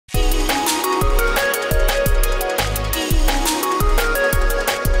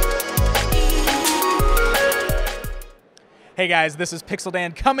Hey guys, this is Pixel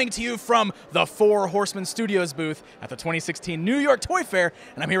Dan coming to you from the Four Horsemen Studios booth at the 2016 New York Toy Fair,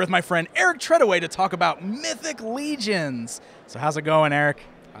 and I'm here with my friend Eric Treadaway to talk about Mythic Legions. So how's it going, Eric?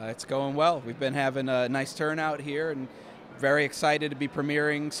 It's going well. We've been having a nice turnout here and very excited to be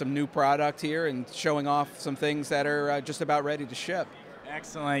premiering some new product here and showing off some things that are just about ready to ship.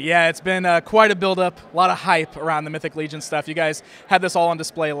 Excellent. Yeah, it's been quite a build-up, a lot of hype around the Mythic Legion stuff. You guys had this all on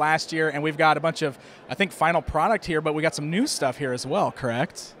display last year, and we've got a bunch of, I think, final product here, but we got some new stuff here as well,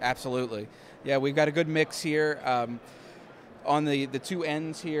 correct? Absolutely. Yeah, we've got a good mix here. On the two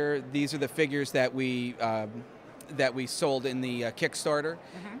ends here, these are the figures that we sold in the Kickstarter,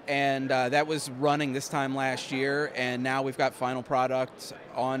 and that was running this time last year, and now we've got final product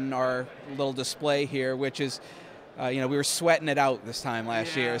on our little display here, which is we were sweating it out this time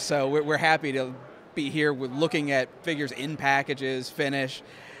last year, so we're happy to be here with looking at figures in packages, finish,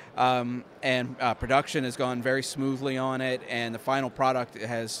 and production has gone very smoothly on it, and the final product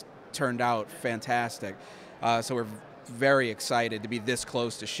has turned out fantastic. So we're very excited to be this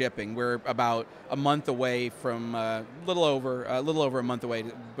close to shipping. We're about a month away from a little over a month away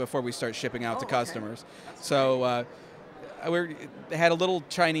before we start shipping out to customers. So. We had a little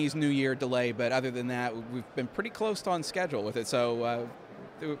Chinese New Year delay, but other than that, we've been pretty close on schedule with it, so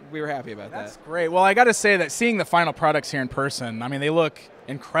we were happy about that. That's great. Well, I got to say that seeing the final products here in person, I mean, they look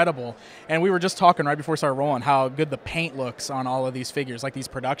incredible. And we were just talking right before we started rolling how good the paint looks on all of these figures, like these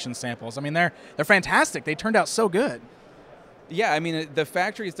production samples. I mean, they're fantastic. They turned out so good. Yeah, I mean, the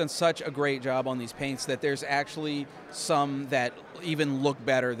factory has done such a great job on these paints that there's actually some that even look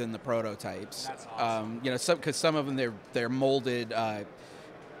better than the prototypes. That's awesome. Because some of them they're molded.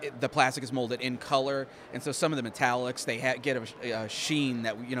 The plastic is molded in color, and so some of the metallics they get a sheen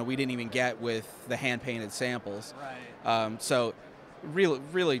that we didn't even get with the hand painted samples. Right. So,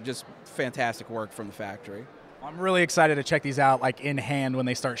 really, just fantastic work from the factory. I'm really excited to check these out like in hand when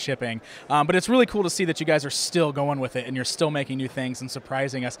they start shipping. But it's really cool to see that you guys are still going with it and you're still making new things and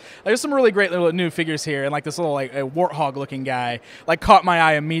surprising us. There's some really great little new figures here, and like this little like a warthog looking guy like caught my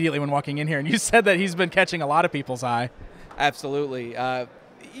eye immediately when walking in here, and you said that he's been catching a lot of people's eye. Absolutely.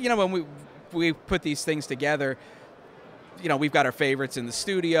 When we put these things together, we've got our favorites in the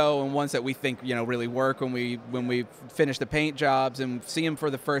studio and ones that we think really work when we finish the paint jobs and see them for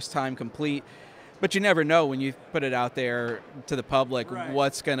the first time complete. But you never know when you put it out there to the public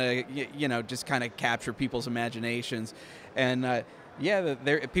what's going to, just kind of capture people's imaginations. And,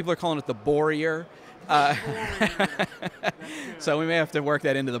 people are calling it the Borrier. So we may have to work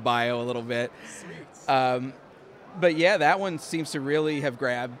that into the bio a little bit. But, yeah, that one seems to really have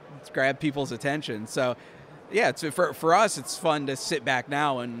grabbed people's attention. So, yeah, it's, for us, it's fun to sit back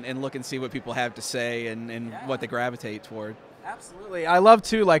now and look and see what people have to say and what they gravitate toward. Absolutely. I love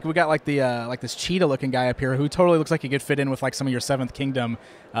too, like we got like the like this cheetah looking guy up here who totally looks like he could fit in with like some of your Seventh Kingdom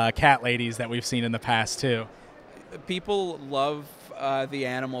cat ladies that we've seen in the past too. People love the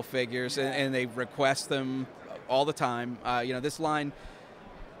animal figures and they request them all the time. This line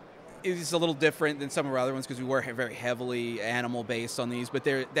is a little different than some of our other ones because we were very heavily animal based on these, but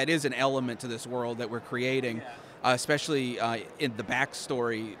that is an element to this world that we're creating, especially in the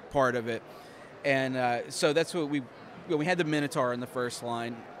backstory part of it. And so that's what we had the Minotaur in the first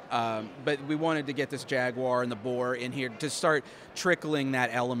line, but we wanted to get this Jaguar and the boar in here to start trickling that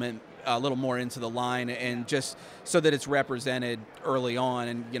element a little more into the line, and just so that it's represented early on,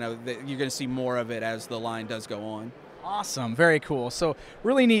 and you're going to see more of it as the line does go on. Awesome. Very cool. So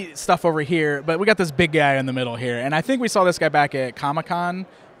really neat stuff over here, but we got this big guy in the middle here, and I think we saw this guy back at Comic-Con.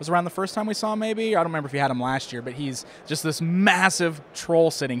 Was around the first time we saw him, maybe? I don't remember if you had him last year, but he's just this massive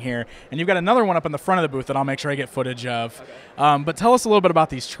troll sitting here. And you've got another one up in the front of the booth that I'll make sure I get footage of. Okay. But tell us a little bit about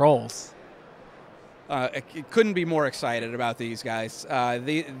these trolls. I couldn't be more excited about these guys.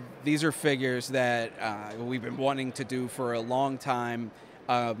 These are figures that we've been wanting to do for a long time.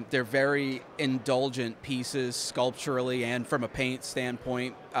 They're very indulgent pieces sculpturally and from a paint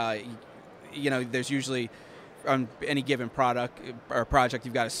standpoint. There's usually on any given product or project,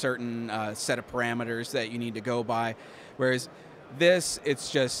 you've got a certain set of parameters that you need to go by. Whereas this, it's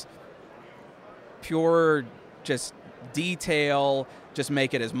just pure, just detail, just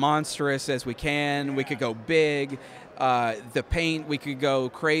make it as monstrous as we can. We could go big. The paint, we could go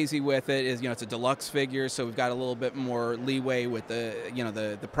crazy with it. It's a deluxe figure, so we've got a little bit more leeway with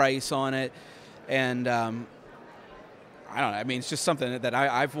the price on it. And I don't know. I mean, it's just something that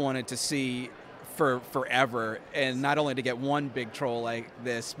I've wanted to see for forever, and not only to get one big troll like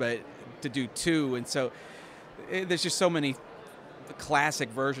this, but to do two. And so there's just so many classic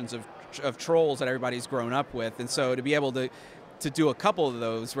versions of trolls that everybody's grown up with, and so to be able to to do a couple of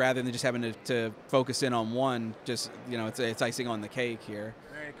those rather than just having to focus in on one. Just, you know, it's icing on the cake here.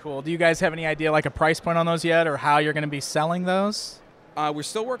 Very cool. Do you guys have any idea, like a price point on those yet, or how you're going to be selling those? We're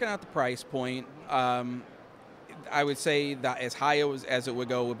still working out the price point. I would say that as high as it would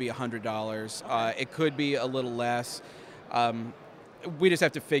go would be $100. It could be a little less. We just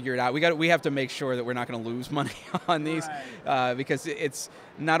have to figure it out. We have to make sure that we're not going to lose money on these, because it's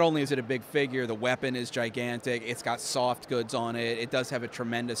not only is it a big figure, the weapon is gigantic. It's got soft goods on it. It does have a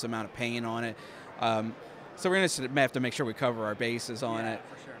tremendous amount of paint on it. So we're going to have to make sure we cover our bases on it.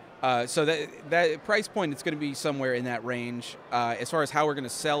 For sure. So that price point, it's going to be somewhere in that range. As far as how we're going to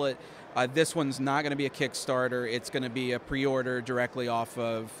sell it, this one's not going to be a Kickstarter. It's going to be a pre-order directly off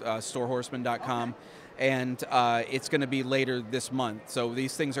of storehorsemen.com. Okay. And it's going to be later this month. So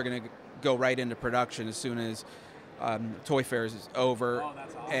these things are going to go right into production as soon as Toy Fair is over. Oh,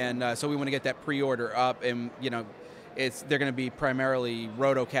 that's awesome. And so we want to get that pre-order up. And, you know, they're going to be primarily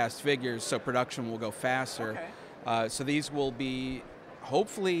rotocast figures, so production will go faster. Okay. So these will be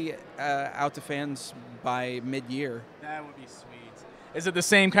hopefully out to fans by mid-year. That would be sweet. Is it the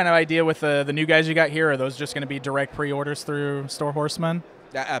same kind of idea with the new guys you got here? Or are those just going to be direct pre-orders through Store Horsemen?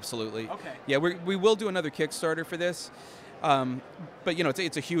 Absolutely. Okay. Yeah, we will do another Kickstarter for this, but you know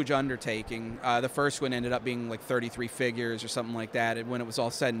it's a huge undertaking. The first one ended up being like 33 figures or something like that when it was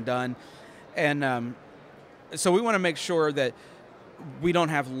all said and done, and so we want to make sure that we don't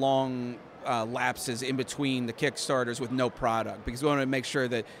have long lapses in between the Kickstarters with no product, because we want to make sure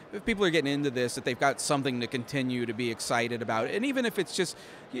that if people are getting into this, that they've got something to continue to be excited about, and even if it's just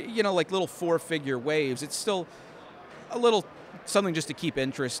you know like little 4-figure waves, it's still a little something just to keep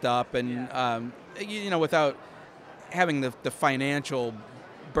interest up, and you know, without having the financial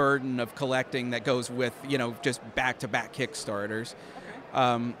burden of collecting that goes with, you know, just back-to-back Kickstarters.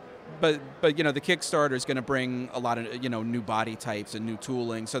 Okay. But you know, the Kickstarter is going to bring a lot of, you know, new body types and new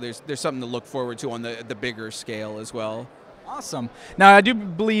tooling, so there's something to look forward to on the bigger scale as well. Awesome. Now, I do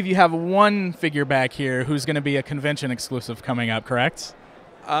believe you have one figure back here who's going to be a convention exclusive coming up, correct?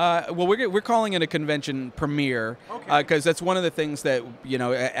 Well, we're calling it a convention premiere, because that's one of the things that, you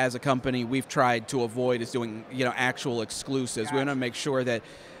know, as a company we've tried to avoid is doing, you know, actual exclusives. Gotcha. We want to make sure that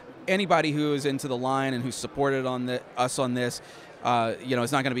anybody who is into the line and who's supported us on this, you know,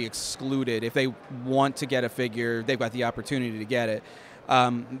 is not going to be excluded. If they want to get a figure, they've got the opportunity to get it.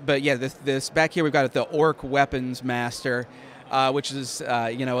 But yeah, this back here we've got the Orc Weapons Master, which is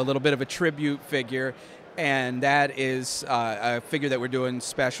you know, a little bit of a tribute figure. And that is a figure that we're doing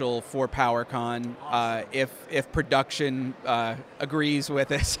special for PowerCon, if production agrees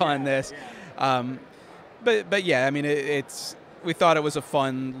with us on this. But yeah, I mean, we thought it was a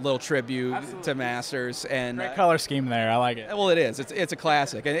fun little tribute Absolutely. To Masters, and Great color scheme there. I like it. Well, it is. It's a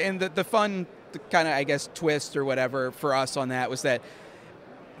classic, and the fun kind of, I guess, twist or whatever for us on that was that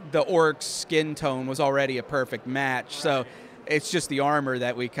the Orc's skin tone was already a perfect match. Right. So it's just the armor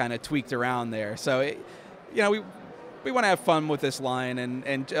that we kind of tweaked around there. So you know, we want to have fun with this line,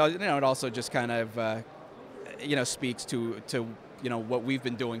 and you know, it also just kind of you know, speaks to you know, what we've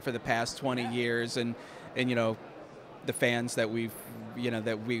been doing for the past 20 years, and you know, the fans that we've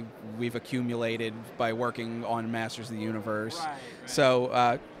accumulated by working on Masters of the Universe. Right.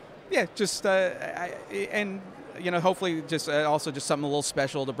 So yeah, just and you know, hopefully just also just something a little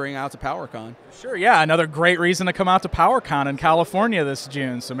special to bring out to PowerCon. Sure, yeah, another great reason to come out to PowerCon in California this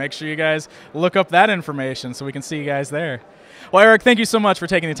June. So make sure you guys look up that information so we can see you guys there. Well, Eric, thank you so much for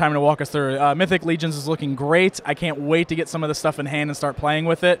taking the time to walk us through. Mythic Legions is looking great. I can't wait to get some of the stuff in hand and start playing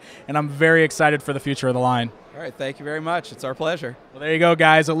with it, and I'm very excited for the future of the line. All right, thank you very much. It's our pleasure. Well, there you go,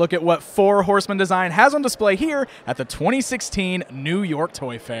 guys. A look at what 4 Horsemen design has on display here at the 2016 New York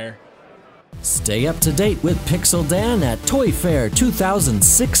Toy Fair. Stay up to date with Pixel Dan at Toy Fair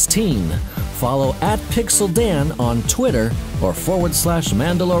 2016. Follow at Pixel Dan on Twitter or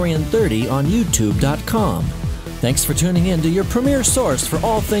 /Mandalorian30 on YouTube.com. Thanks for tuning in to your premier source for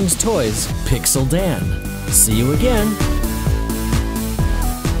all things toys, Pixel Dan. See you again.